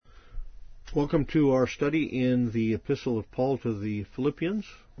Welcome to our study in the Epistle of Paul to the Philippians.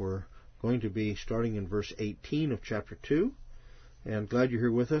 We're going to be starting in verse 18 of chapter 2. And glad you're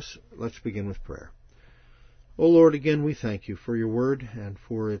here with us. Let's begin with prayer. O Lord, again we thank you for your word and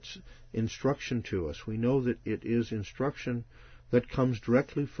for its instruction to us. We know that it is instruction that comes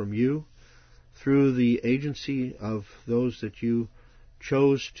directly from you through the agency of those that you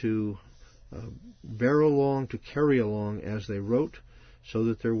chose to bear along, to carry along as they wrote, so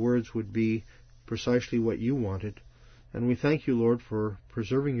that their words would be precisely what you wanted. And we thank you, Lord, for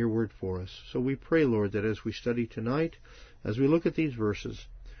preserving your word for us. So we pray, Lord, that as we study tonight, as we look at these verses,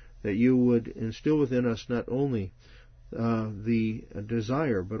 that you would instill within us not only the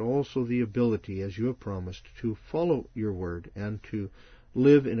desire, but also the ability, as you have promised, to follow your word and to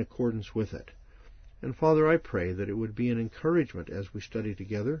live in accordance with it. And Father, I pray that it would be an encouragement as we study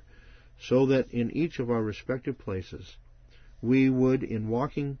together, so that in each of our respective places, we would, in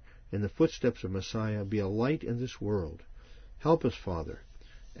walking in the footsteps of Messiah, be a light in this world. Help us, Father,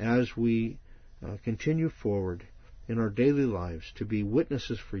 as we continue forward in our daily lives to be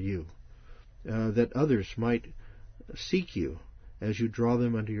witnesses for you, that others might seek you as you draw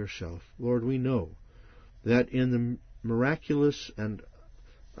them unto yourself. Lord, we know that in the miraculous and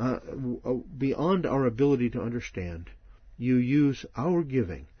beyond our ability to understand, you use our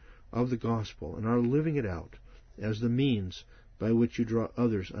giving of the gospel and our living it out as the means by which you draw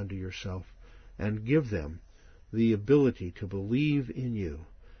others unto yourself and give them the ability to believe in you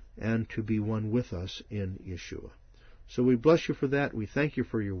and to be one with us in Yeshua. So we bless you for that. We thank you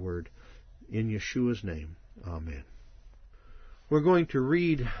for your word. In Yeshua's name, amen. We're going to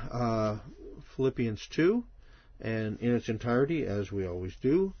read Philippians 2 and in its entirety, as we always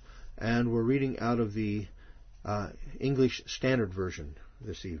do, and we're reading out of the English Standard Version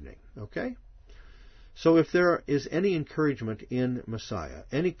this evening. Okay? So if there is any encouragement in Messiah,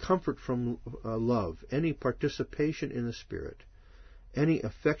 any comfort from love, any participation in the Spirit, any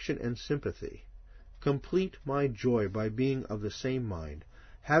affection and sympathy, complete my joy by being of the same mind,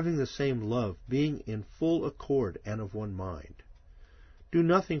 having the same love, being in full accord and of one mind. Do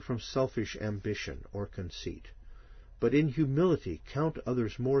nothing from selfish ambition or conceit, but in humility count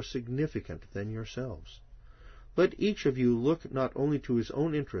others more significant than yourselves. Let each of you look not only to his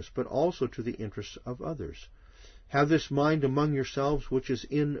own interests, but also to the interests of others. Have this mind among yourselves which is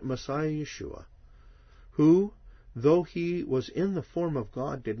in Messiah Yeshua, who, though he was in the form of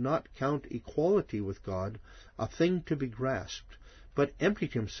God, did not count equality with God a thing to be grasped, but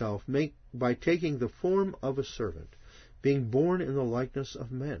emptied himself by taking the form of a servant, being born in the likeness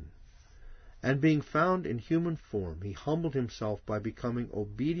of men. And being found in human form, he humbled himself by becoming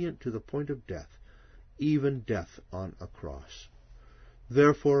obedient to the point of death, even death on a cross.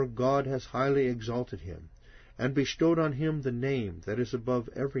 Therefore God has highly exalted him, and bestowed on him the name that is above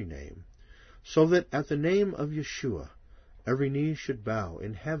every name, so that at the name of Yeshua every knee should bow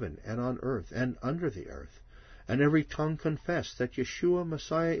in heaven and on earth and under the earth, and every tongue confess that Yeshua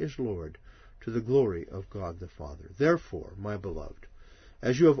Messiah is Lord, to the glory of God the Father. Therefore, my beloved,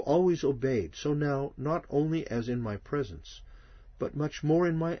 as you have always obeyed, so now, not only as in my presence, but much more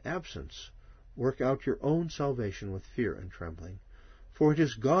in my absence, work out your own salvation with fear and trembling. For it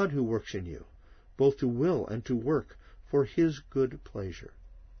is God who works in you, both to will and to work for his good pleasure.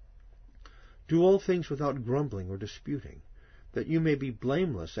 Do all things without grumbling or disputing, that you may be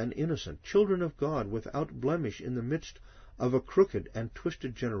blameless and innocent, children of God without blemish in the midst of a crooked and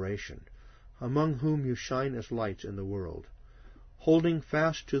twisted generation, among whom you shine as lights in the world, holding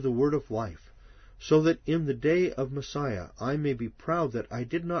fast to the word of life, so that in the day of Messiah I may be proud that I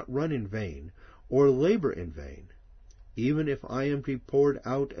did not run in vain, or labor in vain. Even if I am to be poured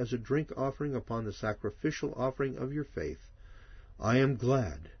out as a drink offering upon the sacrificial offering of your faith, I am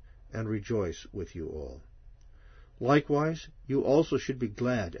glad and rejoice with you all. Likewise, you also should be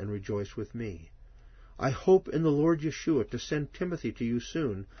glad and rejoice with me. I hope in the Lord Yeshua to send Timothy to you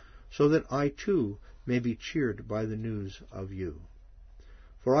soon, so that I too may be cheered by the news of you.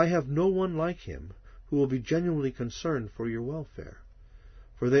 For I have no one like him who will be genuinely concerned for your welfare.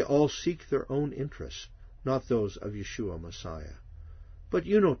 For they all seek their own interests, not those of Yeshua Messiah. But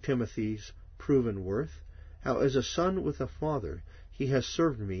you know Timothy's proven worth, how as a son with a father he has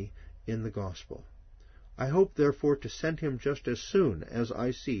served me in the gospel. I hope therefore to send him just as soon as I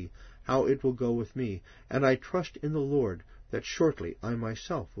see how it will go with me, and I trust in the Lord that shortly I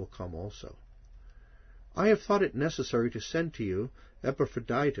myself will come also. I have thought it necessary to send to you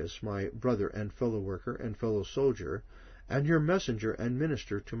Epaphroditus, my brother and fellow worker and fellow soldier, and your messenger and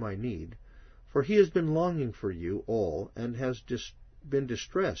minister to my need, for he has been longing for you all, and has been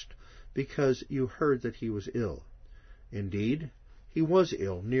distressed because you heard that he was ill. Indeed, he was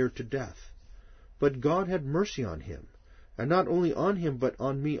ill, near to death. But God had mercy on him, and not only on him, but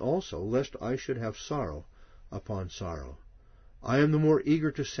on me also, lest I should have sorrow upon sorrow. I am the more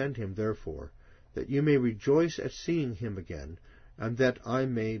eager to send him, therefore, that you may rejoice at seeing him again, and that I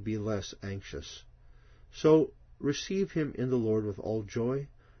may be less anxious. So receive him in the Lord with all joy,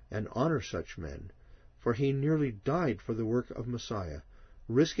 and honor such men, for he nearly died for the work of Messiah,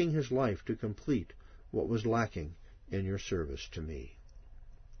 risking his life to complete what was lacking in your service to me.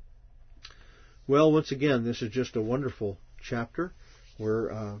 Well, once again, this is just a wonderful chapter.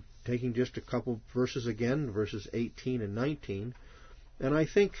 We're taking just a couple verses again, verses 18 and 19, and I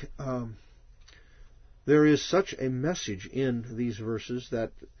think there is such a message in these verses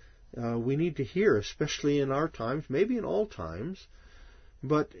that we need to hear, especially in our times, maybe in all times,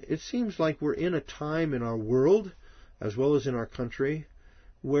 but it seems like we're in a time in our world, as well as in our country,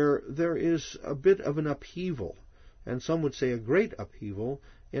 where there is a bit of an upheaval, and some would say a great upheaval,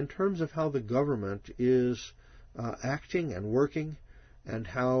 in terms of how the government is acting and working, and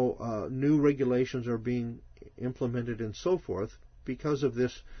how new regulations are being implemented and so forth because of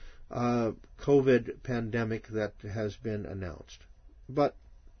this COVID pandemic that has been announced. But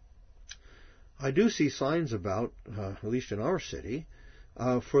I do see signs about, at least in our city,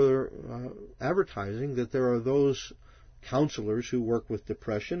 for advertising that there are those counselors who work with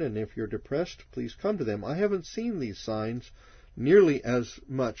depression, and if you're depressed, please come to them. I haven't seen these signs nearly as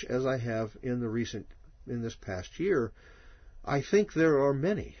much as I have in this past year. I think there are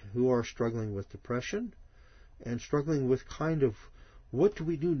many who are struggling with depression and struggling with kind of what do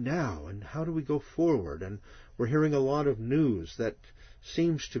we do now and how do we go forward, and we're hearing a lot of news that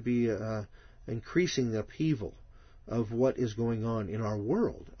seems to be increasing the upheaval of what is going on in our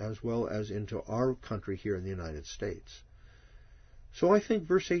world as well as into our country here in the United States. So I think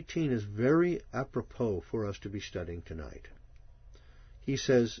verse 18 is very apropos for us to be studying tonight. He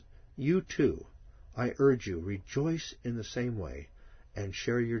says, "You too, I urge you, rejoice in the same way and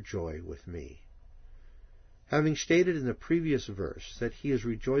share your joy with me." Having stated in the previous verse that he is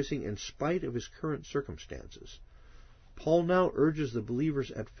rejoicing in spite of his current circumstances, Paul now urges the believers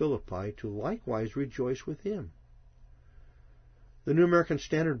at Philippi to likewise rejoice with him. The New American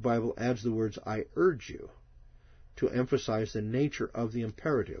Standard Bible adds the words, "I urge you," to emphasize the nature of the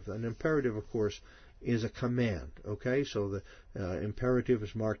imperative. An imperative, of course, is a command. Okay, so the imperative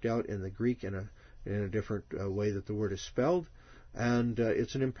is marked out in the Greek in a different way that the word is spelled, and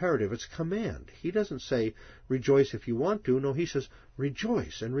it's an imperative. It's a command. He doesn't say rejoice if you want to. No, he says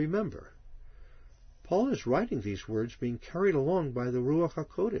rejoice and remember. Paul is writing these words being carried along by the Ruach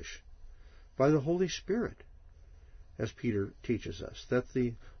HaKodesh, by the Holy Spirit, as Peter teaches us, that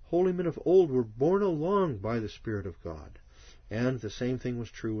the holy men of old were borne along by the Spirit of God. And the same thing was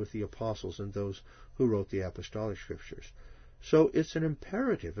true with the apostles and those who wrote the apostolic scriptures. So it's an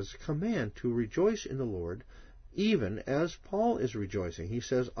imperative, it's a command to rejoice in the Lord, even as Paul is rejoicing. He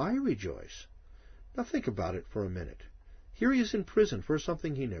says, I rejoice. Now think about it for a minute. Here he is in prison for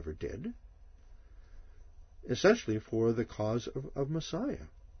something he never did, essentially for the cause of Messiah.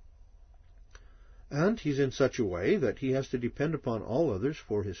 And he's in such a way that he has to depend upon all others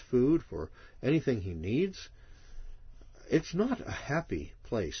for his food, for anything he needs. It's not a happy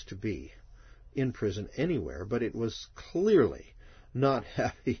place to be in prison anywhere, but it was clearly not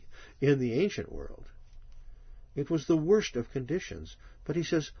happy in the ancient world. It was the worst of conditions, but he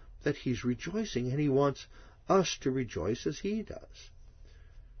says that he's rejoicing, and he wants us to rejoice as he does.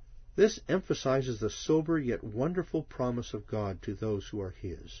 This emphasizes the sober yet wonderful promise of God to those who are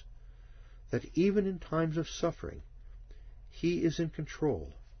his, that even in times of suffering, he is in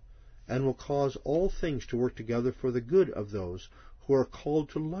control and will cause all things to work together for the good of those who are called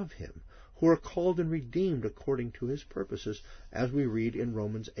to love him, who are called and redeemed according to his purposes, as we read in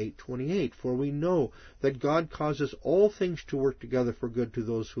Romans 8:28. For we know that God causes all things to work together for good to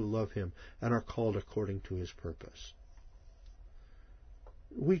those who love him and are called according to his purpose.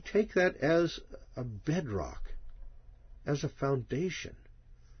 We take that as a bedrock, as a foundation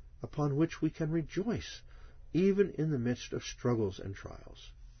upon which we can rejoice, even in the midst of struggles and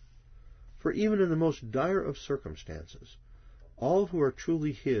trials. For even in the most dire of circumstances, all who are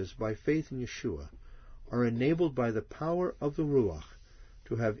truly his by faith in Yeshua are enabled by the power of the Ruach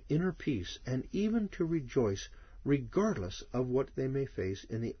to have inner peace and even to rejoice regardless of what they may face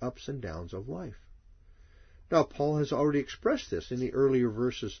in the ups and downs of life. Now, Paul has already expressed this in the earlier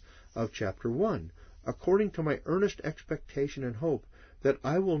verses of chapter 1. According to my earnest expectation and hope that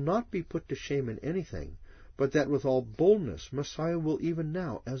I will not be put to shame in anything, but that with all boldness Messiah will even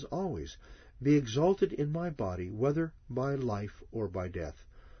now, as always, be exalted in my body, whether by life or by death.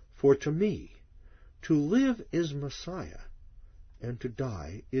 For to me, to live is Messiah, and to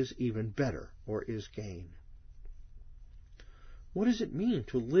die is even better, or is gain. What does it mean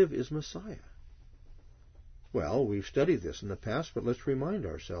to live as Messiah? Well, we've studied this in the past, but let's remind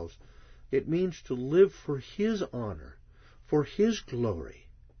ourselves. It means to live for His honor, for His glory,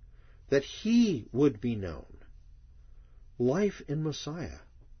 that He would be known. Life in Messiah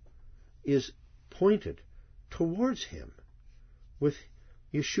is pointed towards Him, with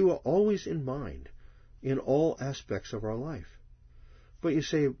Yeshua always in mind in all aspects of our life. But you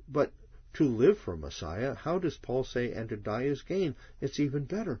say, but to live for Messiah, how does Paul say, and to die is gain? It's even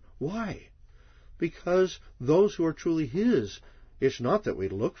better. Why? Because those who are truly His, it's not that we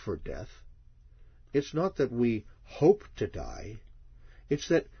look for death. It's not that we hope to die. It's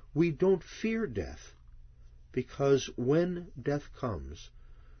that we don't fear death. Because when death comes,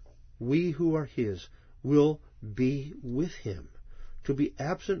 we who are His will be with Him. To be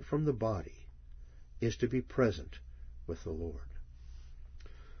absent from the body is to be present with the Lord.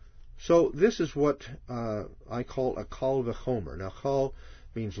 So this is what I call a kal v'chomer. Now, kal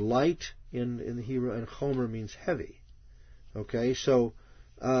means light in the Hebrew, and chomer means heavy. Okay, so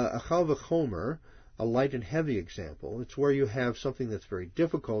a kal v'chomer, a light and heavy example, it's where you have something that's very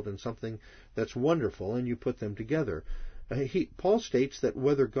difficult and something that's wonderful, and you put them together. Paul states that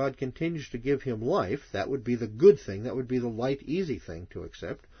whether God continues to give him life, that would be the good thing, that would be the light, easy thing to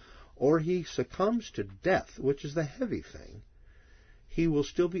accept, or he succumbs to death, which is the heavy thing, he will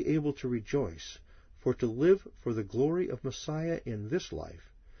still be able to rejoice, for to live for the glory of Messiah in this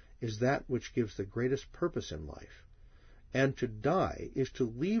life is that which gives the greatest purpose in life, and to die is to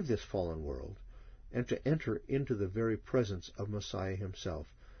leave this fallen world and to enter into the very presence of Messiah Himself,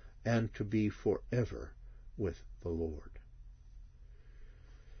 and to be forever with the Lord.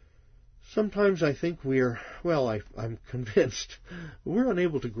 Sometimes I think I'm convinced, we're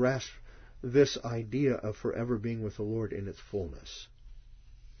unable to grasp this idea of forever being with the Lord in its fullness.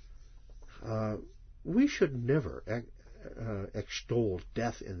 We should never extol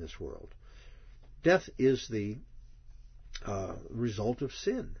death in this world. Death is the result of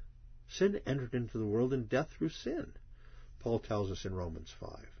sin. Sin entered into the world, and death through sin, Paul tells us in Romans 5.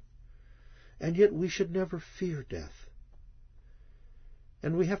 And yet we should never fear death.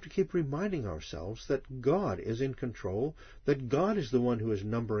 And we have to keep reminding ourselves that God is in control, that God is the one who is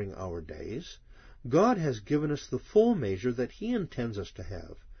numbering our days. God has given us the full measure that He intends us to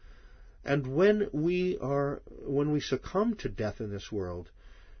have. And when we succumb to death in this world,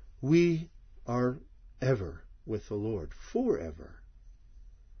 we are ever with the Lord, forever.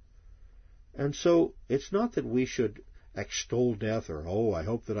 And so it's not that we should extol death or, I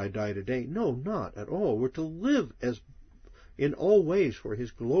hope that I die today. No, not at all. We're to live as in all ways for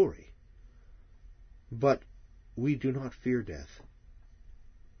His glory. But we do not fear death,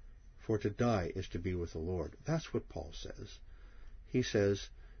 for to die is to be with the Lord. That's what Paul says. He says,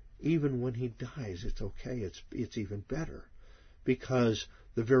 even when he dies, it's okay, it's even better, because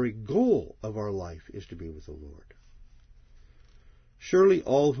the very goal of our life is to be with the Lord. Surely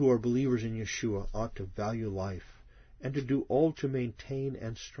all who are believers in Yeshua ought to value life and to do all to maintain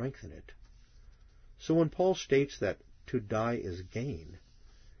and strengthen it. So when Paul states that to die is gain,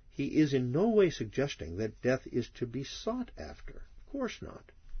 he is in no way suggesting that death is to be sought after. Of course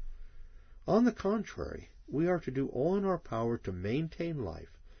not. On the contrary, we are to do all in our power to maintain life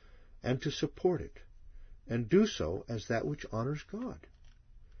and to support it, and do so as that which honors God.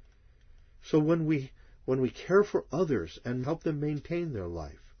 So when we care for others and help them maintain their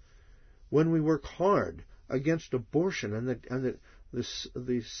life, when we work hard against abortion and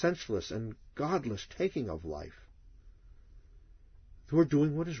the senseless and godless taking of life, we're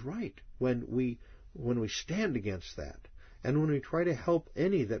doing what is right. When we stand against that, and when we try to help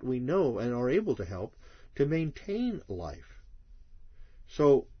any that we know and are able to help to maintain life.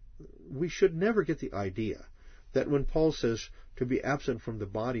 So we should never get the idea that when Paul says to be absent from the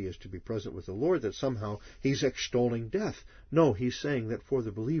body is to be present with the Lord, that somehow he's extolling death. No, he's saying that for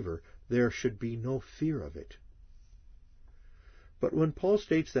the believer there should be no fear of it. But when Paul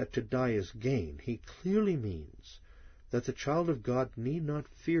states that to die is gain, he clearly means that the child of God need not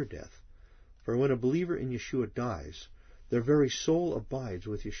fear death. For when a believer in Yeshua dies, their very soul abides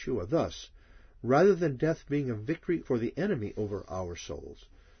with Yeshua. Thus, rather than death being a victory for the enemy over our souls,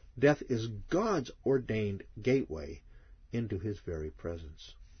 death is God's ordained gateway into His very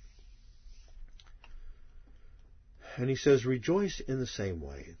presence. And he says, rejoice in the same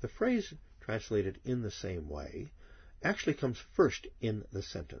way. The phrase translated in the same way actually comes first in the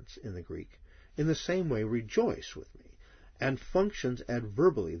sentence in the Greek. In the same way, rejoice with me, and functions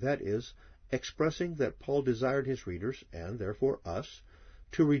adverbially, that is, expressing that Paul desired his readers, and therefore us,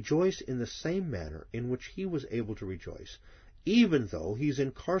 to rejoice in the same manner in which he was able to rejoice, even though he's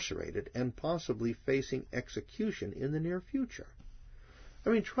incarcerated and possibly facing execution in the near future. I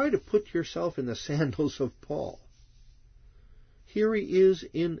mean, try to put yourself in the sandals of Paul. Here he is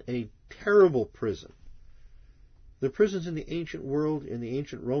in a terrible prison. The prisons in the ancient world, in the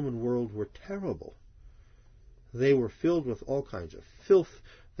ancient Roman world, were terrible. They were filled with all kinds of filth.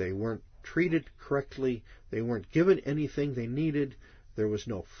 They weren't treated correctly. They weren't given anything they needed. There was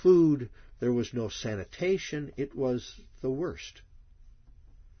no food. There was no sanitation. It was the worst.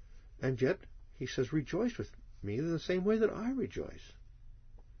 And yet, he says, rejoice with me in the same way that I rejoice.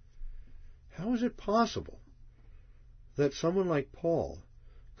 How is it possible that someone like Paul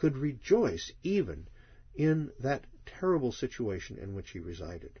could rejoice even in that terrible situation in which he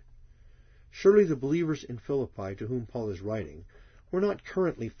resided? Surely the believers in Philippi to whom Paul is writing were not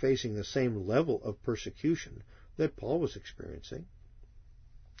currently facing the same level of persecution that Paul was experiencing.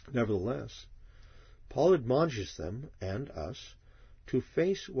 Nevertheless, Paul admonishes them and us to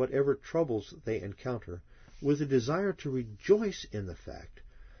face whatever troubles they encounter with a desire to rejoice in the fact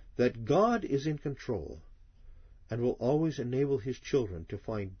that God is in control and will always enable his children to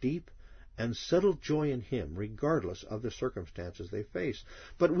find deep and settled joy in him regardless of the circumstances they face.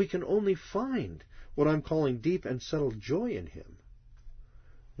 But we can only find what I'm calling deep and settled joy in him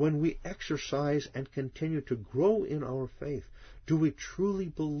when we exercise and continue to grow in our faith. Do we truly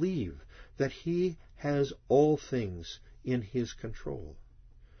believe that he has all things in his control?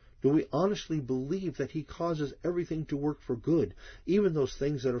 Do we honestly believe that he causes everything to work for good, even those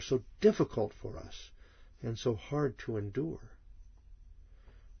things that are so difficult for us and so hard to endure?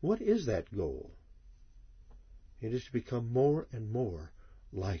 What is that goal? It is to become more and more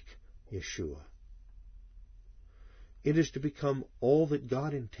like Yeshua. It is to become all that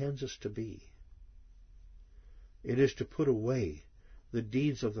God intends us to be. It is to put away the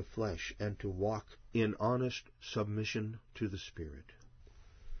deeds of the flesh and to walk in honest submission to the Spirit.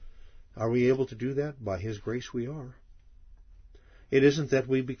 Are we able to do that? By His grace we are. It isn't that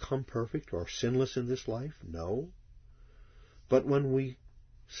we become perfect or sinless in this life. No. But when we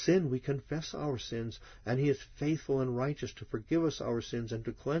sin, we confess our sins, and He is faithful and righteous to forgive us our sins and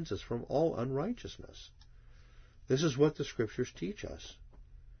to cleanse us from all unrighteousness. This is what the Scriptures teach us.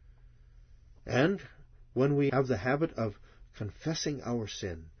 And when we have the habit of confessing our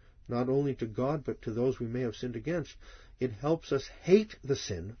sin, not only to God but to those we may have sinned against, it helps us hate the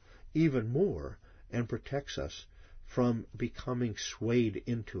sin even more and protects us from becoming swayed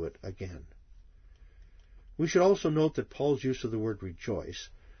into it again. We should also note that Paul's use of the word rejoice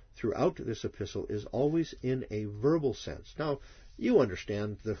throughout this epistle is always in a verbal sense. Now, you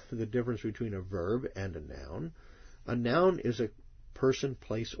understand the difference between a verb and a noun. A noun is a person,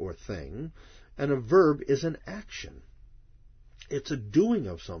 place, or thing, and a verb is an action. It's a doing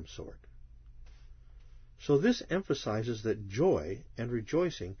of some sort. So this emphasizes that joy and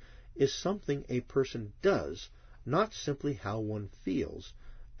rejoicing is something a person does, not simply how one feels,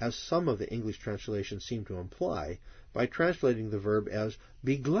 as some of the English translations seem to imply by translating the verb as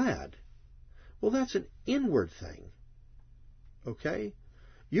be glad. Well, that's an inward thing. Okay?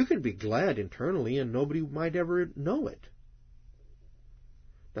 You can be glad internally and nobody might ever know it.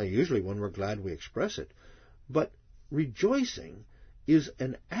 Now, usually when we're glad we express it, but rejoicing is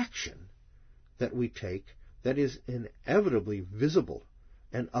an action that we take that is inevitably visible,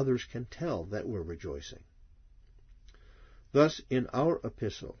 and others can tell that we're rejoicing. Thus, in our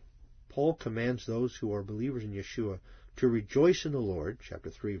epistle, Paul commands those who are believers in Yeshua to rejoice in the Lord, chapter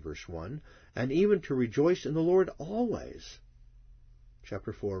 3, verse 1, and even to rejoice in the Lord always,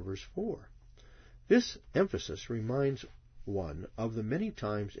 chapter 4, verse 4. This emphasis reminds one of the many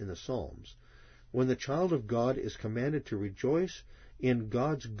times in the Psalms when the child of God is commanded to rejoice in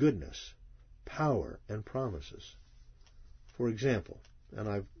God's goodness, power, and promises. For example, and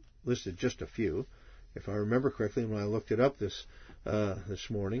I've listed just a few. If I remember correctly, when I looked it up this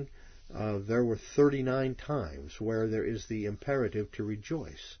morning, there were 39 times where there is the imperative to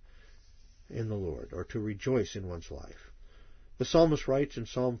rejoice in the Lord, or to rejoice in one's life. The psalmist writes in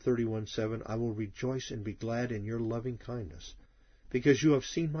Psalm 31:7, I will rejoice and be glad in your loving kindness, because you have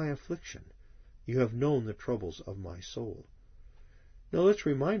seen my affliction. You have known the troubles of my soul. Now let's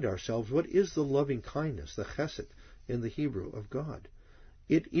remind ourselves, what is the loving kindness, the chesed, in the Hebrew of God?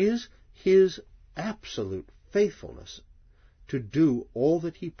 It is His absolute faithfulness to do all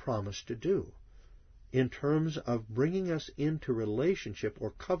that He promised to do in terms of bringing us into relationship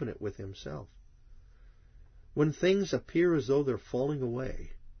or covenant with Himself. When things appear as though they're falling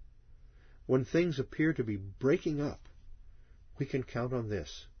away, when things appear to be breaking up, we can count on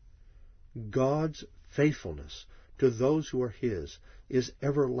this. God's faithfulness to those who are His is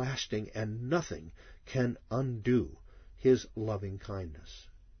everlasting, and nothing can undo His loving kindness.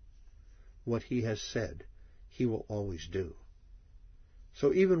 What He has said, He will always do.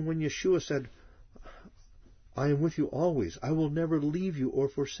 So even when Yeshua said, I am with you always, I will never leave you or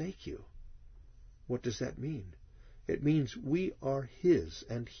forsake you, what does that mean? It means we are His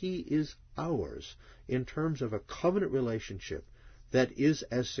and He is ours in terms of a covenant relationship that is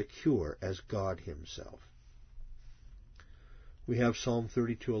as secure as God Himself. We have Psalm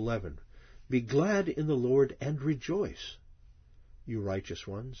 32:11. Be glad in the Lord and rejoice, you righteous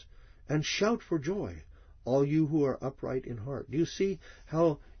ones, and shout for joy, all you who are upright in heart. Do you see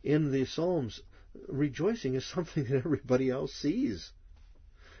how in the Psalms rejoicing is something that everybody else sees?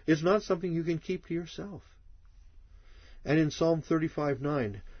 It's not something you can keep to yourself. And in Psalm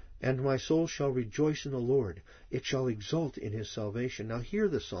 35:9, and my soul shall rejoice in the Lord, it shall exult in His salvation. Now here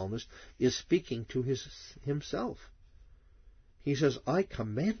the psalmist is speaking to himself. He says, I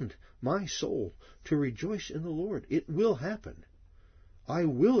command my soul to rejoice in the Lord. It will happen. I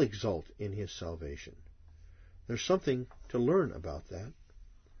will exult in His salvation. There's something to learn about that,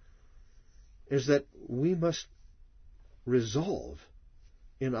 is that we must resolve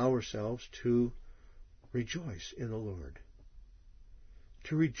in ourselves to rejoice in the Lord,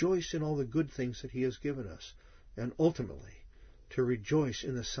 to rejoice in all the good things that He has given us, and ultimately to rejoice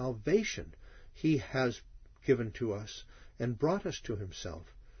in the salvation He has given to us and brought us to Himself,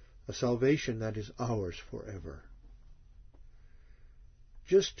 a salvation that is ours forever.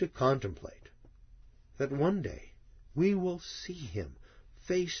 Just to contemplate that one day we will see Him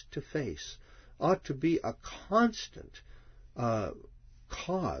face to face ought to be a constant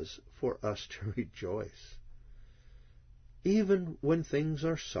cause for us to rejoice. Even when things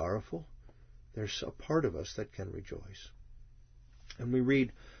are sorrowful, there's a part of us that can rejoice. And we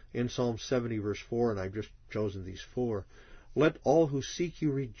read in Psalm 70 verse 4, and I've just chosen these 4, let all who seek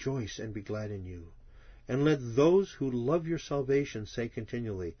you rejoice and be glad in you. And let those who love your salvation say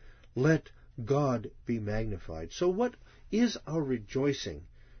continually, let God be magnified. So what is our rejoicing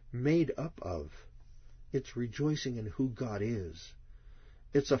made up of? It's rejoicing in who God is.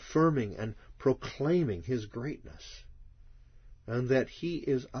 It's affirming and proclaiming His greatness, and that He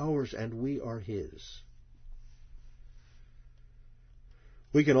is ours and we are His.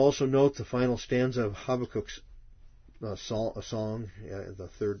 We can also note the final stanza of Habakkuk's song, the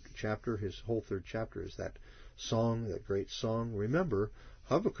 3rd chapter. His whole 3rd chapter is that song, that great song. Remember,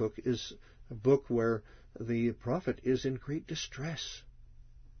 Habakkuk is a book where the prophet is in great distress.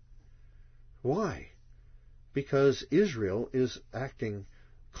 Why? Because Israel is acting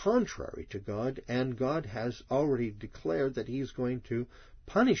contrary to God, and God has already declared that He is going to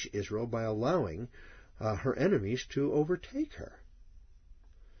punish Israel by allowing her enemies to overtake her.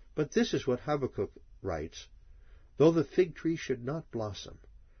 But this is what Habakkuk writes, though the fig tree should not blossom,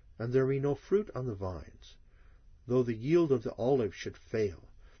 and there be no fruit on the vines, though the yield of the olive should fail,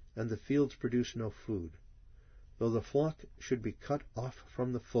 and the fields produce no food, though the flock should be cut off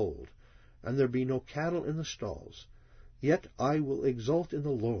from the fold, and there be no cattle in the stalls, yet I will exult in the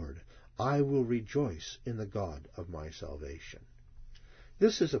Lord, I will rejoice in the God of my salvation.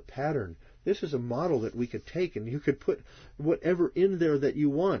 This is a pattern, this is a model that we could take, and you could put whatever in there that you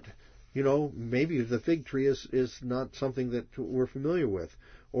want. You know, maybe the fig tree is not something that we're familiar with,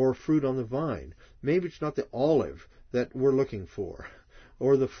 or fruit on the vine. Maybe it's not the olive that we're looking for,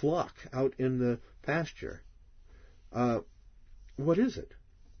 or the flock out in the pasture. What is it?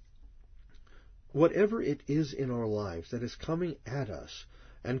 Whatever it is in our lives that is coming at us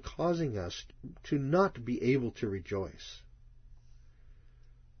and causing us to not be able to rejoice,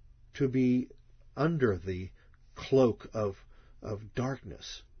 to be under the cloak of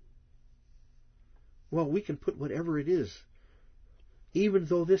darkness, well, we can put whatever it is. Even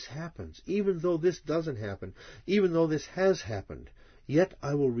though this happens, even though this doesn't happen, even though this has happened, yet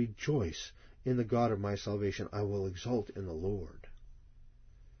I will rejoice in the God of my salvation. I will exult in the Lord.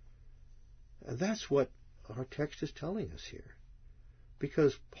 And that's what our text is telling us here.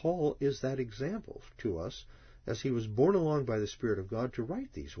 Because Paul is that example to us, as he was borne along by the Spirit of God to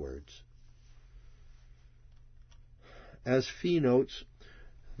write these words. As Fee notes,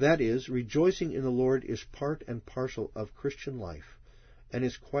 that is, rejoicing in the Lord is part and parcel of Christian life, and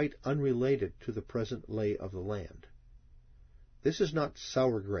is quite unrelated to the present lay of the land. This is not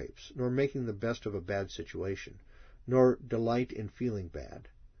sour grapes, nor making the best of a bad situation, nor delight in feeling bad.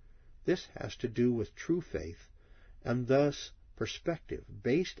 This has to do with true faith, and thus perspective,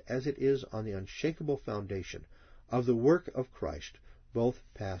 based as it is on the unshakable foundation of the work of Christ, both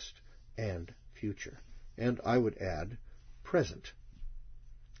past and future. And I would add, present.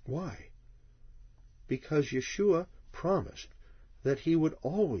 Why? Because Yeshua promised that He would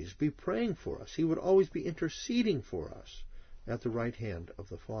always be praying for us. He would always be interceding for us at the right hand of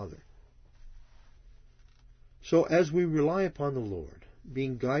the Father. So as we rely upon the Lord,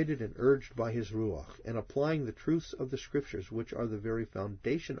 being guided and urged by His Ruach, and applying the truths of the Scriptures, which are the very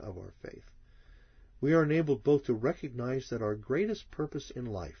foundation of our faith, we are enabled both to recognize that our greatest purpose in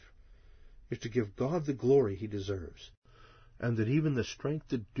life is to give God the glory He deserves, and that even the strength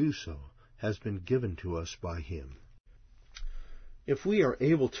to do so has been given to us by Him. If we are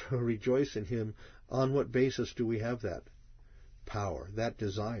able to rejoice in Him, on what basis do we have that power, that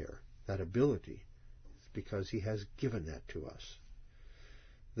desire, that ability? It's because He has given that to us.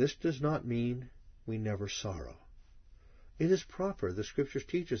 This does not mean we never sorrow. It is proper. The Scriptures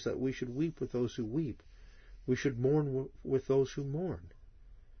teach us that we should weep with those who weep. We should mourn with those who mourn.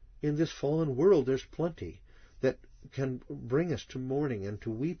 In this fallen world, there's plenty that can bring us to mourning and to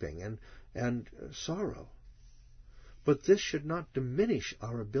weeping and sorrow. But this should not diminish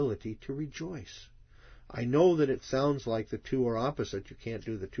our ability to rejoice. I know that it sounds like the two are opposite. You can't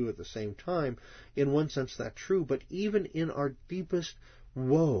do the two at the same time. In one sense, that's true. But even in our deepest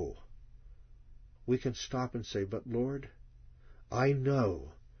woe, we can stop and say, but Lord, I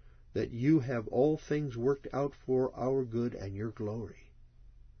know that You have all things worked out for our good and Your glory.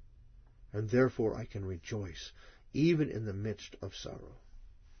 And therefore I can rejoice, even in the midst of sorrow.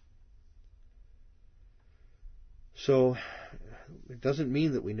 So, it doesn't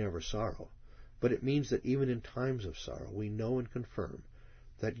mean that we never sorrow, but it means that even in times of sorrow, we know and confirm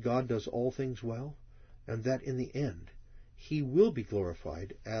that God does all things well, and that in the end, He will be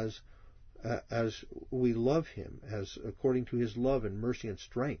glorified as we love Him, as according to His love and mercy and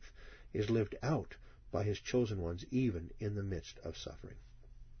strength is lived out by His chosen ones, even in the midst of suffering.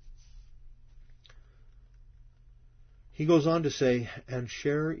 He goes on to say, and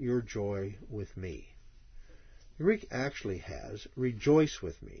share your joy with me. The Greek actually has rejoice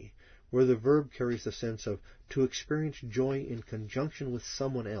with me, where the verb carries the sense of to experience joy in conjunction with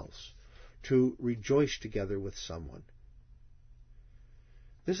someone else, to rejoice together with someone.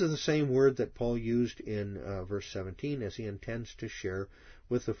 This is the same word that Paul used in verse 17 as he intends to share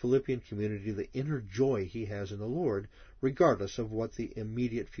with the Philippian community the inner joy he has in the Lord, regardless of what the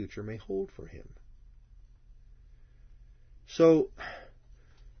immediate future may hold for him. So,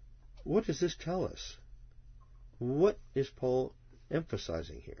 what does this tell us? What is Paul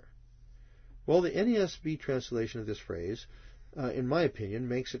emphasizing here? Well, the NASB translation of this phrase, in my opinion,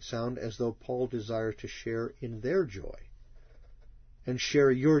 makes it sound as though Paul desires to share in their joy and share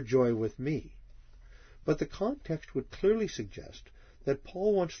your joy with me. But the context would clearly suggest that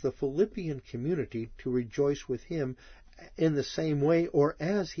Paul wants the Philippian community to rejoice with him in the same way or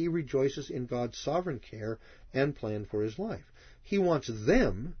as he rejoices in God's sovereign care and plan for his life. He wants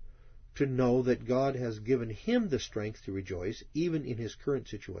them to know that God has given him the strength to rejoice even in his current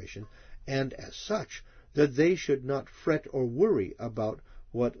situation, and as such, that they should not fret or worry about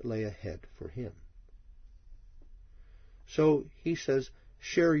what lay ahead for him. So he says,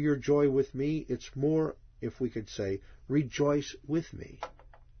 share your joy with me. It's more, if we could say, rejoice with me.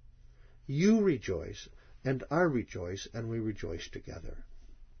 You rejoice, and I rejoice, and we rejoice together.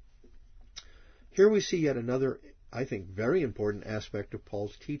 Here we see yet another, I think, very important aspect of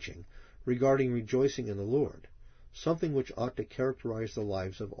Paul's teaching regarding rejoicing in the Lord, something which ought to characterize the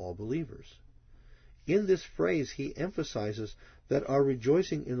lives of all believers. In this phrase, he emphasizes that our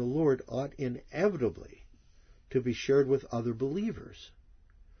rejoicing in the Lord ought inevitably to be shared with other believers.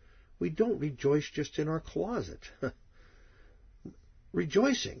 We don't rejoice just in our closet.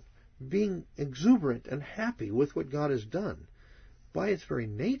 Rejoicing, being exuberant and happy with what God has done, by its very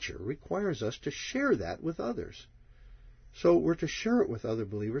nature requires us to share that with others. So we're to share it with other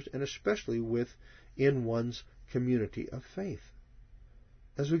believers, and especially within one's community of faith.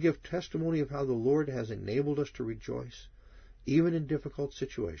 As we give testimony of how the Lord has enabled us to rejoice, even in difficult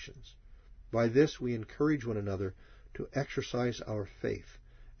situations, by this we encourage one another to exercise our faith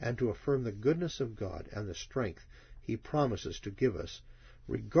and to affirm the goodness of God and the strength He promises to give us,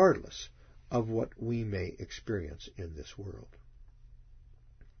 regardless of what we may experience in this world.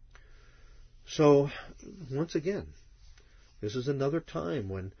 So, once again, this is another time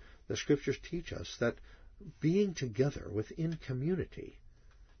when the Scriptures teach us that being together within community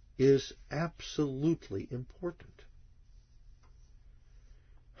is absolutely important.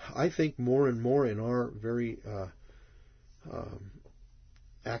 I think more and more in our very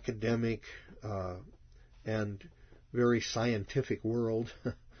academic and very scientific world,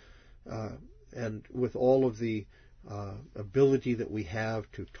 and with all of the ability that we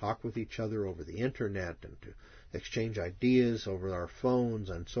have to talk with each other over the internet and to exchange ideas over our phones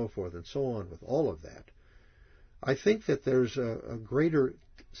and so forth and so on, with all of that, I think that there's a greater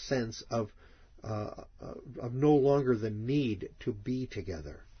sense of no longer the need to be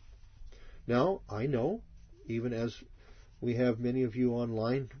together. Now, I know, even as we have many of you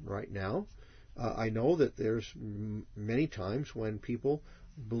online right now, I know that there's many times when people,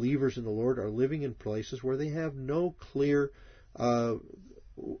 believers in the Lord, are living in places where they have no clear,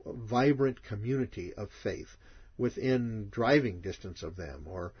 vibrant community of faith within driving distance of them,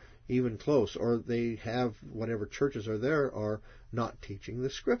 or even close, or they have whatever churches are there are not teaching the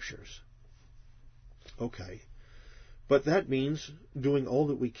Scriptures. Okay. But that means doing all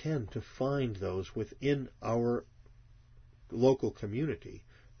that we can to find those within our local community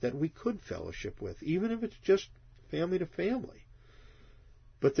that we could fellowship with, even if it's just family to family.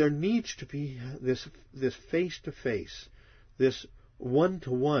 But there needs to be this face-to-face, this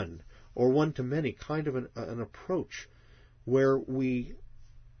one-to-one, or one-to-many kind of an approach where we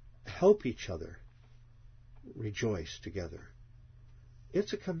help each other rejoice together.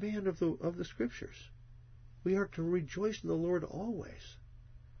 It's a command of the Scriptures. We are to rejoice in the Lord always.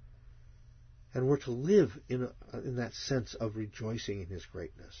 And we're to live in that sense of rejoicing in His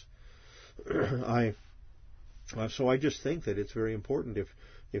greatness. So I just think that it's very important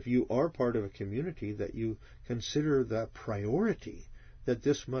if you are part of a community that you consider the priority that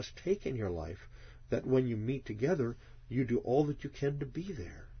this must take in your life, that when you meet together, you do all that you can to be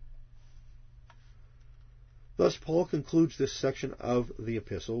there. Thus, Paul concludes this section of the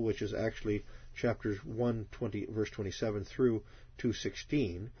epistle, which is actually chapters 1:20, verse 27 through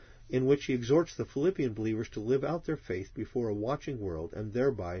 2:16, in which he exhorts the Philippian believers to live out their faith before a watching world and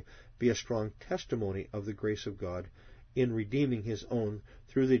thereby be a strong testimony of the grace of God in redeeming His own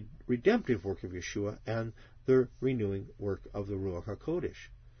through the redemptive work of Yeshua and the renewing work of the Ruach HaKodesh.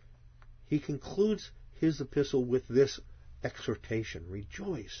 He concludes his epistle with this exhortation: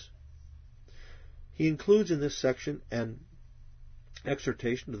 rejoice. He includes in this section an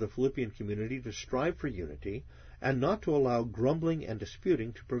exhortation to the Philippian community to strive for unity and not to allow grumbling and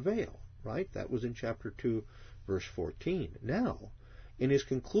disputing to prevail. Right? That was in chapter 2, verse 14. Now, in his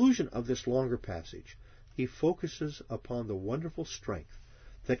conclusion of this longer passage, he focuses upon the wonderful strength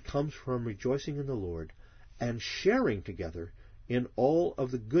that comes from rejoicing in the Lord and sharing together in all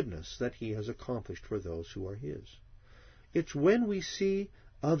of the goodness that He has accomplished for those who are His. It's when we see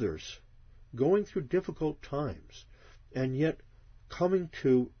others going through difficult times and yet coming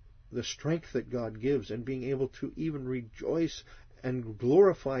to the strength that God gives and being able to even rejoice and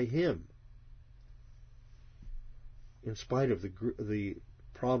glorify Him in spite of the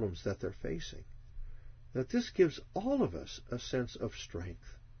problems that they're facing, that this gives all of us a sense of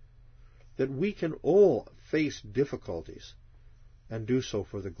strength, that we can all face difficulties and do so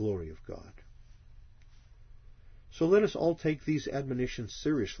for the glory of God. So let us all take these admonitions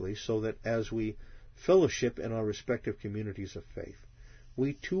seriously, so that as we fellowship in our respective communities of faith,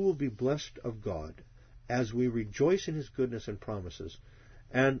 we too will be blessed of God as we rejoice in His goodness and promises,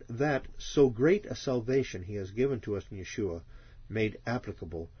 and that so great a salvation He has given to us in Yeshua, made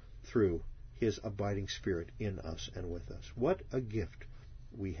applicable through His abiding Spirit in us and with us. What a gift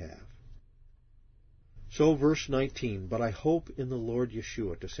we have. So verse 19, but I hope in the Lord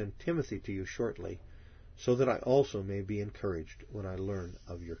Yeshua to send Timothy to you shortly, so that I also may be encouraged when I learn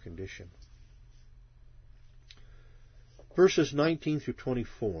of your condition. Verses 19 through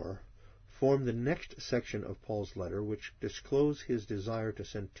 24 form the next section of Paul's letter, which disclose his desire to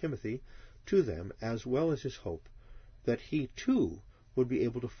send Timothy to them, as well as his hope that he too would be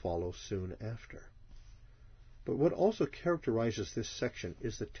able to follow soon after. But what also characterizes this section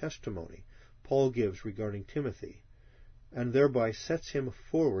is the testimony Paul gives regarding Timothy, and thereby sets him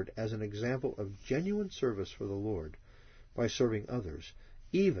forward as an example of genuine service for the Lord by serving others,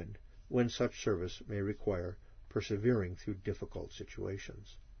 even when such service may require persevering through difficult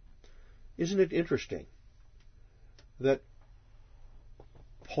situations. Isn't it interesting that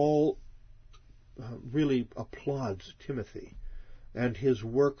Paul really applauds Timothy and his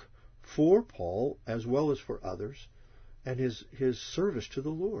work for Paul as well as for others, and his service to the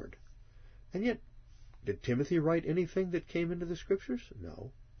Lord? And yet, did Timothy write anything that came into the Scriptures?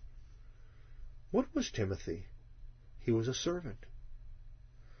 No. What was Timothy? He was a servant.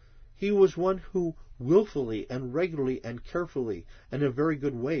 He was one who willfully and regularly and carefully and in a very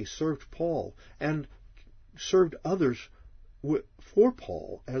good way served Paul and served others for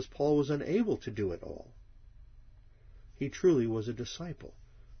Paul, as Paul was unable to do it all. He truly was a disciple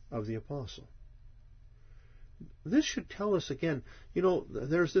of the apostle. This should tell us again,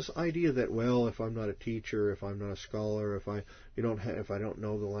 there's this idea that, well, if I'm not a teacher, if I'm not a scholar, if I don't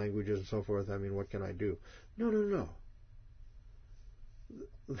know the languages and so forth, what can I do? No.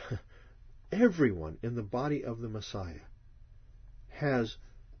 Everyone in the body of the Messiah has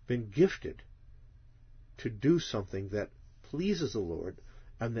been gifted to do something that pleases the Lord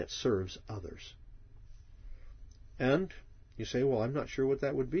and that serves others. And you say, well, I'm not sure what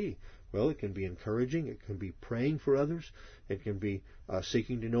that would be. Well, it can be encouraging. It can be praying for others. It can be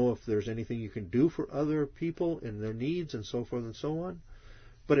seeking to know if there's anything you can do for other people in their needs and so forth and so on.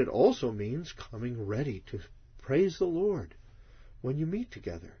 But it also means coming ready to praise the Lord when you meet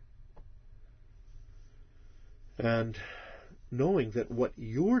together. And knowing that what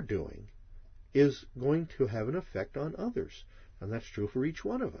you're doing is going to have an effect on others. And that's true for each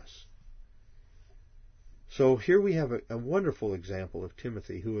one of us. So here we have a wonderful example of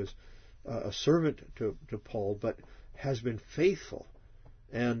Timothy, who is a servant to Paul, but has been faithful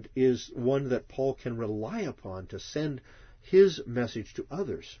and is one that Paul can rely upon to send his message to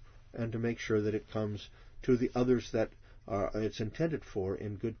others and to make sure that it comes to the others that it's intended for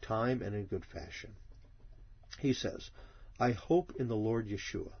in good time and in good fashion. He says, I hope in the Lord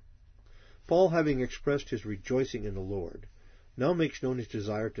Yeshua. Paul, having expressed his rejoicing in the Lord, now makes known his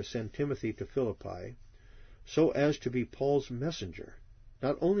desire to send Timothy to Philippi, so as to be Paul's messenger,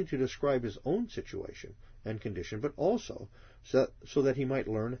 not only to describe his own situation and condition, but also so that he might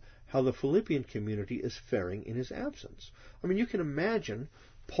learn how the Philippian community is faring in his absence. I mean, you can imagine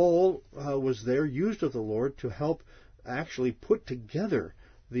Paul was there, used of the Lord, to help actually put together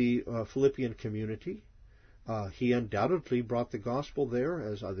the Philippian community. He undoubtedly brought the gospel there,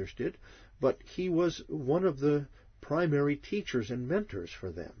 as others did, but he was one of the primary teachers and mentors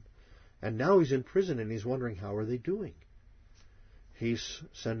for them. And now he's in prison and he's wondering, how are they doing? He's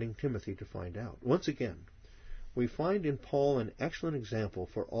sending Timothy to find out. Once again, we find in Paul an excellent example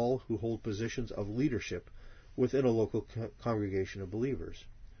for all who hold positions of leadership within a local congregation of believers.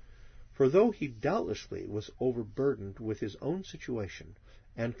 For though he doubtlessly was overburdened with his own situation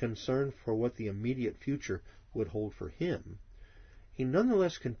and concerned for what the immediate future would hold for him, he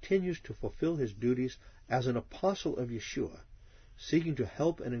nonetheless continues to fulfill his duties as an apostle of Yeshua, seeking to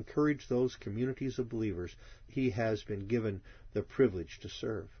help and encourage those communities of believers he has been given the privilege to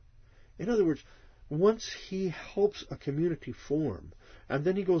serve. In other words, once he helps a community form, and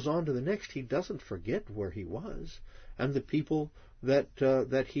then he goes on to the next, he doesn't forget where he was and the people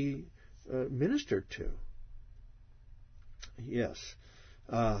that he ministered to. Yes.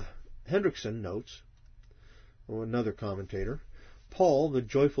 Hendrickson notes, another commentator, Paul, the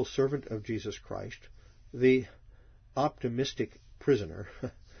joyful servant of Jesus Christ, the optimistic prisoner,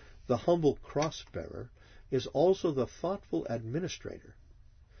 the humble cross-bearer, is also the thoughtful administrator.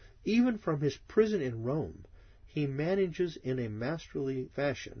 Even from his prison in Rome, he manages in a masterly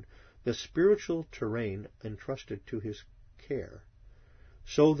fashion the spiritual terrain entrusted to his care,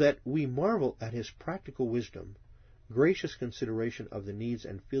 so that we marvel at his practical wisdom, gracious consideration of the needs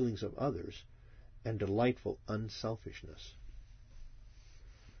and feelings of others, and delightful unselfishness.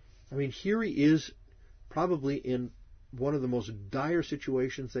 I mean, here he is probably in one of the most dire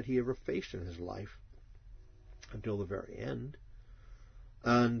situations that he ever faced in his life until the very end.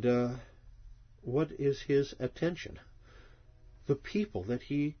 And what is his attention? The people that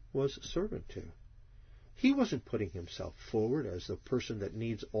he was servant to. He wasn't putting himself forward as the person that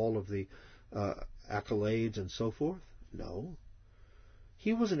needs all of the accolades and so forth. No.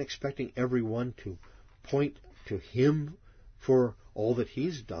 He wasn't expecting everyone to point to him for all that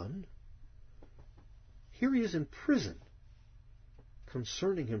he's done. Here he is in prison,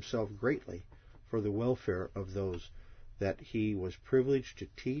 concerning himself greatly for the welfare of those that he was privileged to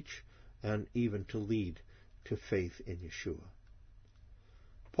teach and even to lead to faith in Yeshua.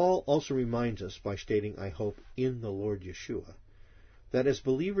 Paul also reminds us by stating, I hope in the Lord Yeshua, that as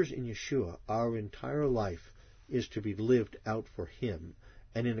believers in Yeshua, our entire life is to be lived out for him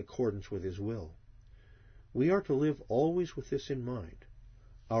and in accordance with his will. We are to live always with this in mind.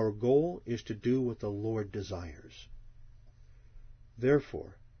 Our goal is to do what the Lord desires.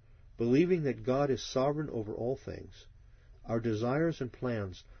 Therefore, believing that God is sovereign over all things, our desires and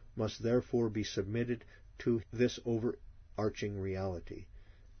plans must therefore be submitted to this overarching reality,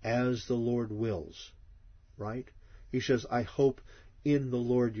 as the Lord wills. Right? He says, I hope in the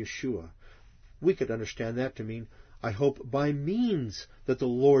Lord Yeshua. We could understand that to mean, I hope by means that the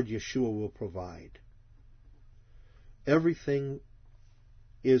Lord Yeshua will provide. Everything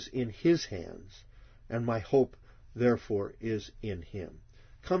is in his hands, and my hope, therefore, is in him.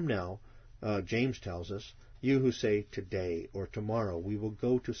 Come now, James tells us, you who say today or tomorrow we will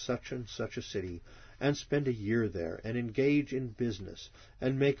go to such and such a city and spend a year there and engage in business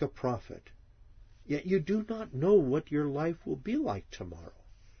and make a profit. Yet you do not know what your life will be like tomorrow.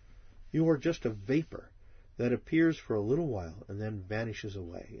 You are just a vapor that appears for a little while and then vanishes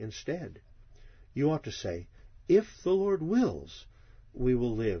away. Instead, You ought to say, if the Lord wills, we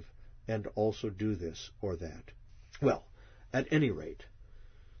will live and also do this or that. Well, at any rate,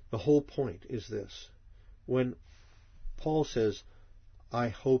 the whole point is this. When Paul says, I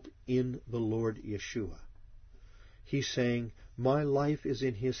hope in the Lord Yeshua, he's saying, my life is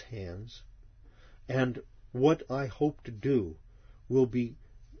in his hands, and what I hope to do will be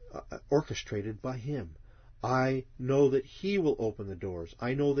orchestrated by him. I know that he will open the doors.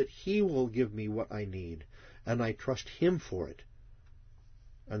 I know that he will give me what I need, and I trust him for it.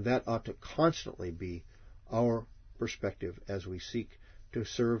 And that ought to constantly be our perspective as we seek to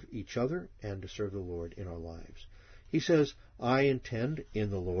serve each other and to serve the Lord in our lives. He says, I intend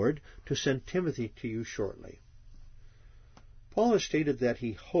in the Lord to send Timothy to you shortly. Paul has stated that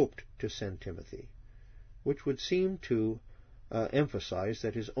he hoped to send Timothy, which would seem to emphasize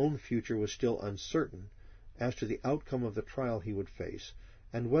that his own future was still uncertain as to the outcome of the trial he would face,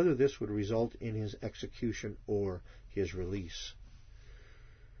 and whether this would result in his execution or his release.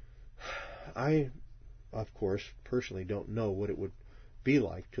 I, of course, personally don't know what it would be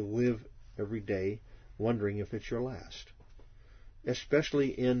like to live every day wondering if it's your last, especially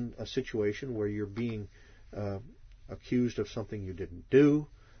in a situation where you're being accused of something you didn't do,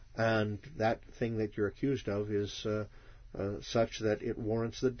 and that thing that you're accused of is such that it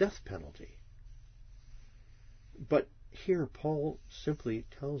warrants the death penalty. But here Paul simply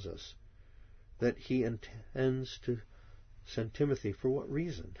tells us that he intends to send Timothy for what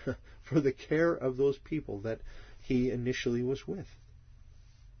reason? For the care of those people that he initially was with.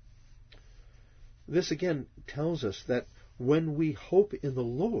 This again tells us that when we hope in the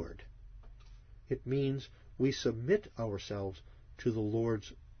Lord, it means we submit ourselves to the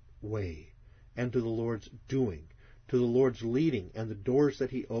Lord's way and to the Lord's doing, to the Lord's leading and the doors that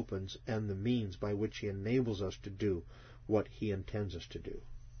he opens and the means by which he enables us to do what he intends us to do.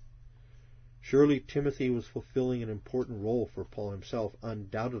 Surely Timothy was fulfilling an important role for Paul himself,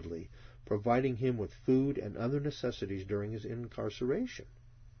 undoubtedly, providing him with food and other necessities during his incarceration.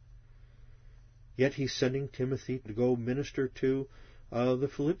 Yet he's sending Timothy to go minister to the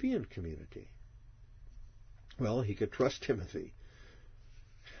Philippian community. Well, he could trust Timothy,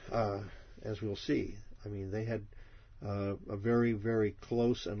 as we'll see. I mean, they had a very, very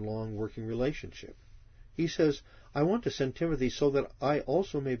close and long working relationship. He says, I want to send Timothy so that I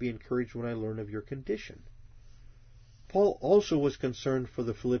also may be encouraged when I learn of your condition. Paul also was concerned for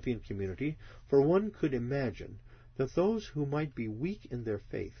the Philippian community, for one could imagine that those who might be weak in their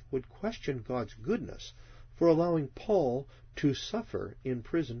faith would question God's goodness for allowing Paul to suffer in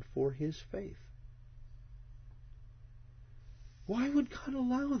prison for his faith. Why would God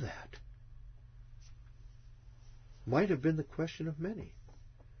allow that? Might have been the question of many.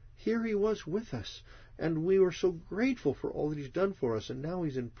 Here he was with us, and we were so grateful for all that he's done for us, and now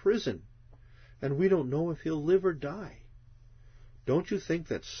he's in prison, and we don't know if he'll live or die. Don't you think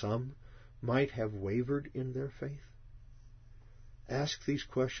that some might have wavered in their faith? Ask these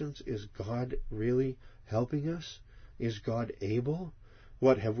questions. Is God really helping us? Is God able?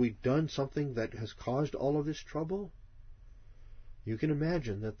 What, have we done something that has caused all of this trouble? You can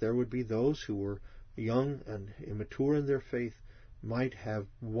imagine that there would be those who were young and immature in their faith might have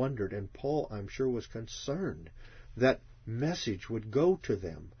wondered, and Paul, I'm sure, was concerned that message would go to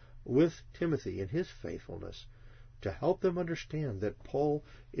them with Timothy in his faithfulness to help them understand that Paul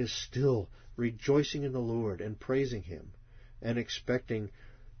is still rejoicing in the Lord and praising him and expecting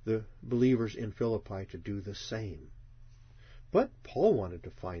the believers in Philippi to do the same. But Paul wanted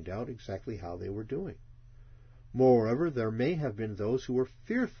to find out exactly how they were doing. Moreover, there may have been those who were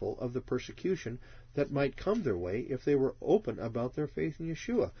fearful of the persecution that might come their way if they were open about their faith in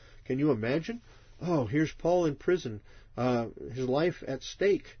Yeshua. Can you imagine? Oh, here's Paul in prison, his life at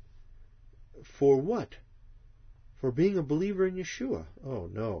stake. For what? For being a believer in Yeshua. Oh,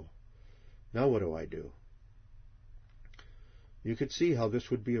 no. Now what do I do? You could see how this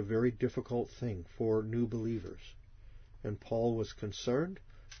would be a very difficult thing for new believers. And Paul was concerned.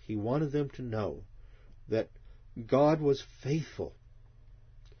 He wanted them to know that God was faithful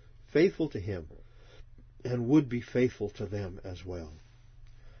to him, and would be faithful to them as well.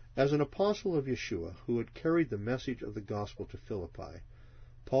 As an apostle of Yeshua who had carried the message of the gospel to Philippi,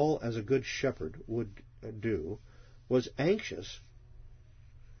 Paul, as a good shepherd would do, was anxious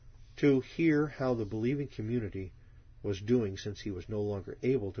to hear how the believing community was doing, since he was no longer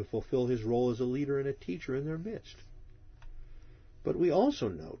able to fulfill his role as a leader and a teacher in their midst. But we also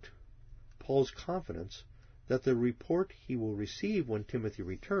note Paul's confidence that the report he will receive when Timothy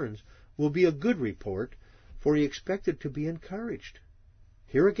returns will be a good report, for he expected to be encouraged.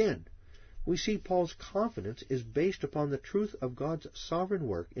 Here again, we see Paul's confidence is based upon the truth of God's sovereign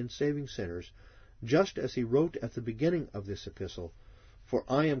work in saving sinners, just as he wrote at the beginning of this epistle, "For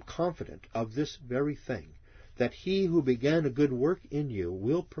I am confident of this very thing, that he who began a good work in you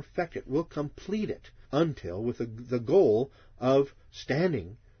will perfect it, will complete it, until with the goal of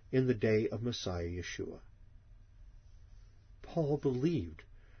standing in the day of Messiah Yeshua." Paul believed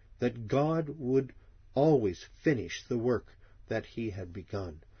that God would always finish the work that he had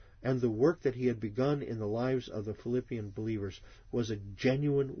begun. And the work that he had begun in the lives of the Philippian believers was a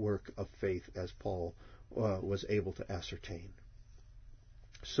genuine work of faith, as Paul was able to ascertain.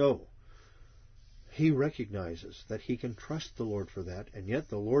 So, he recognizes that he can trust the Lord for that, and yet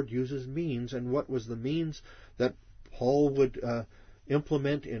the Lord uses means. And what was the means that Paul would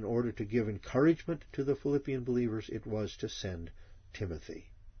implement in order to give encouragement to the Philippian believers? It was to send Timothy.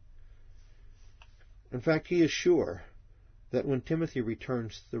 In fact, he is sure that when Timothy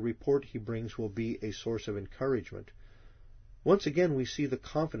returns, the report he brings will be a source of encouragement. Once again, we see the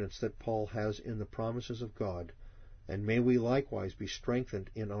confidence that Paul has in the promises of God, and may we likewise be strengthened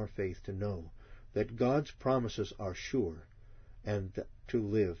in our faith to know that God's promises are sure and to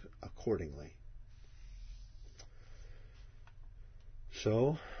live accordingly.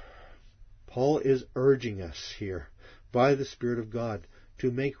 So, Paul is urging us here by the Spirit of God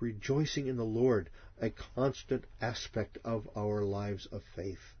to make rejoicing in the Lord a constant aspect of our lives of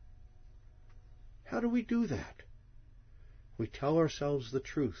faith. How do we do that? We tell ourselves the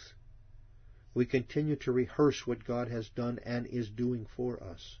truth. We continue to rehearse what God has done and is doing for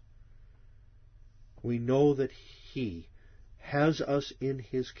us. We know that He has us in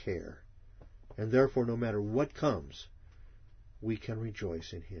His care, and therefore no matter what comes, we can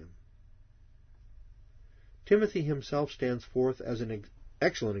rejoice in Him. Timothy himself stands forth as an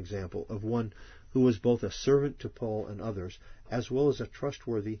excellent example of one who was both a servant to Paul and others, as well as a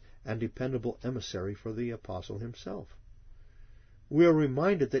trustworthy and dependable emissary for the apostle himself. We are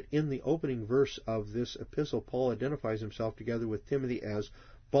reminded that in the opening verse of this epistle, Paul identifies himself together with Timothy as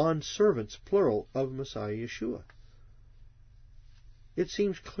bondservants, plural, of Messiah Yeshua. It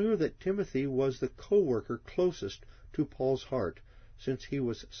seems clear that Timothy was the co-worker closest to Paul's heart, since he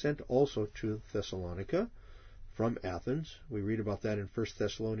was sent also to Thessalonica from Athens. We read about that in 1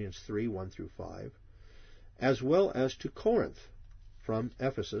 Thessalonians 3, 1 through 5. As well as to Corinth from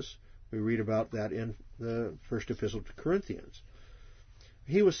Ephesus. We read about that in the first epistle to Corinthians.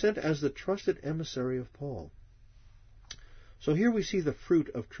 He was sent as the trusted emissary of Paul. So here we see the fruit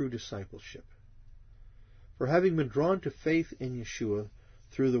of true discipleship. For having been drawn to faith in Yeshua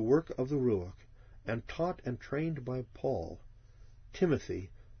through the work of the Ruach, and taught and trained by Paul, Timothy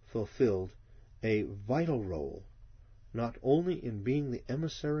fulfilled a vital role, not only in being the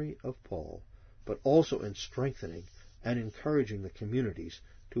emissary of Paul, but also in strengthening and encouraging the communities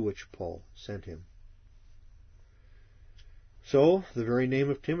to which Paul sent him. So, the very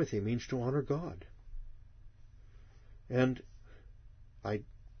name of Timothy means to honor God. And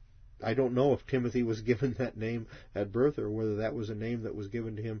I don't know if Timothy was given that name at birth or whether that was a name that was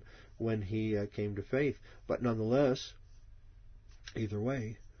given to him when he came to faith. But nonetheless, either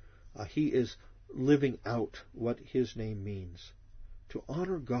way, he is living out what his name means, to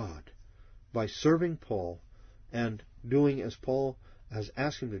honor God by serving Paul and doing as Paul has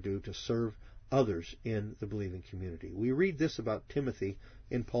asked him to do, to serve others in the believing community. We read this about Timothy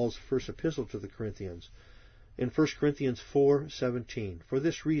in Paul's first epistle to the Corinthians. In 1 Corinthians 4:17, "For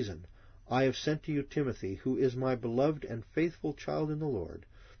this reason I have sent to you Timothy, who is my beloved and faithful child in the Lord,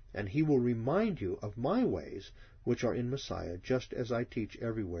 and he will remind you of my ways which are in Messiah, just as I teach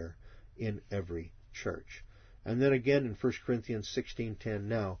everywhere in every church." And then again in 1 Corinthians 16:10,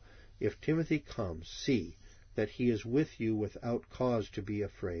 "Now, if Timothy comes, see that he is with you without cause to be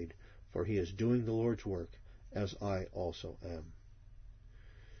afraid, for he is doing the Lord's work, as I also am."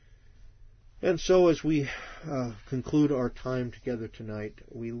 And so as we conclude our time together tonight,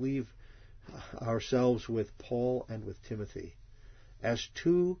 we leave ourselves with Paul and with Timothy as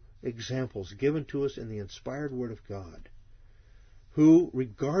two examples given to us in the inspired Word of God, who,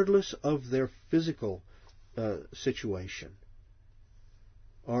 regardless of their physical situation,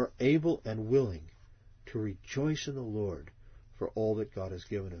 are able and willing to rejoice in the Lord for all that God has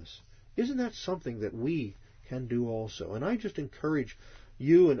given us. Isn't that something that we can do also? And I just encourage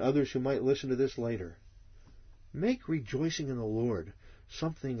you and others who might listen to this later, make rejoicing in the Lord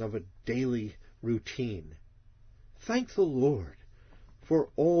something of a daily routine. Thank the Lord for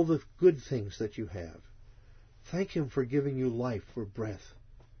all the good things that you have. Thank Him for giving you life, for breath.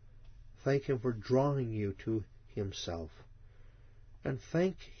 Thank Him for drawing you to Himself. And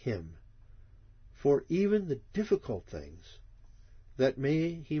thank Him for even the difficult things that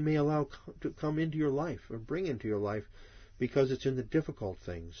He may allow to come into your life or bring into your life, because it's in the difficult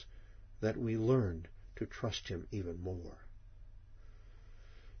things that we learn to trust Him even more.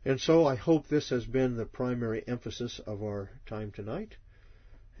 And so I hope this has been the primary emphasis of our time tonight.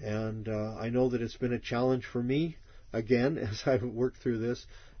 And I know that it's been a challenge for me, again, as I've worked through this,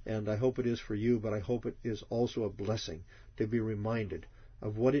 and I hope it is for you, but I hope it is also a blessing to be reminded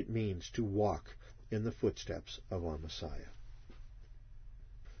of what it means to walk in the footsteps of our Messiah.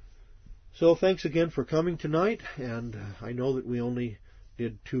 So thanks again for coming tonight, and I know that we only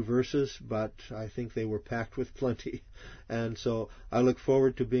did 2 verses, but I think they were packed with plenty. And so I look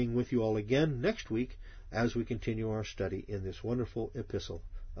forward to being with you all again next week as we continue our study in this wonderful epistle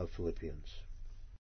of Philippians.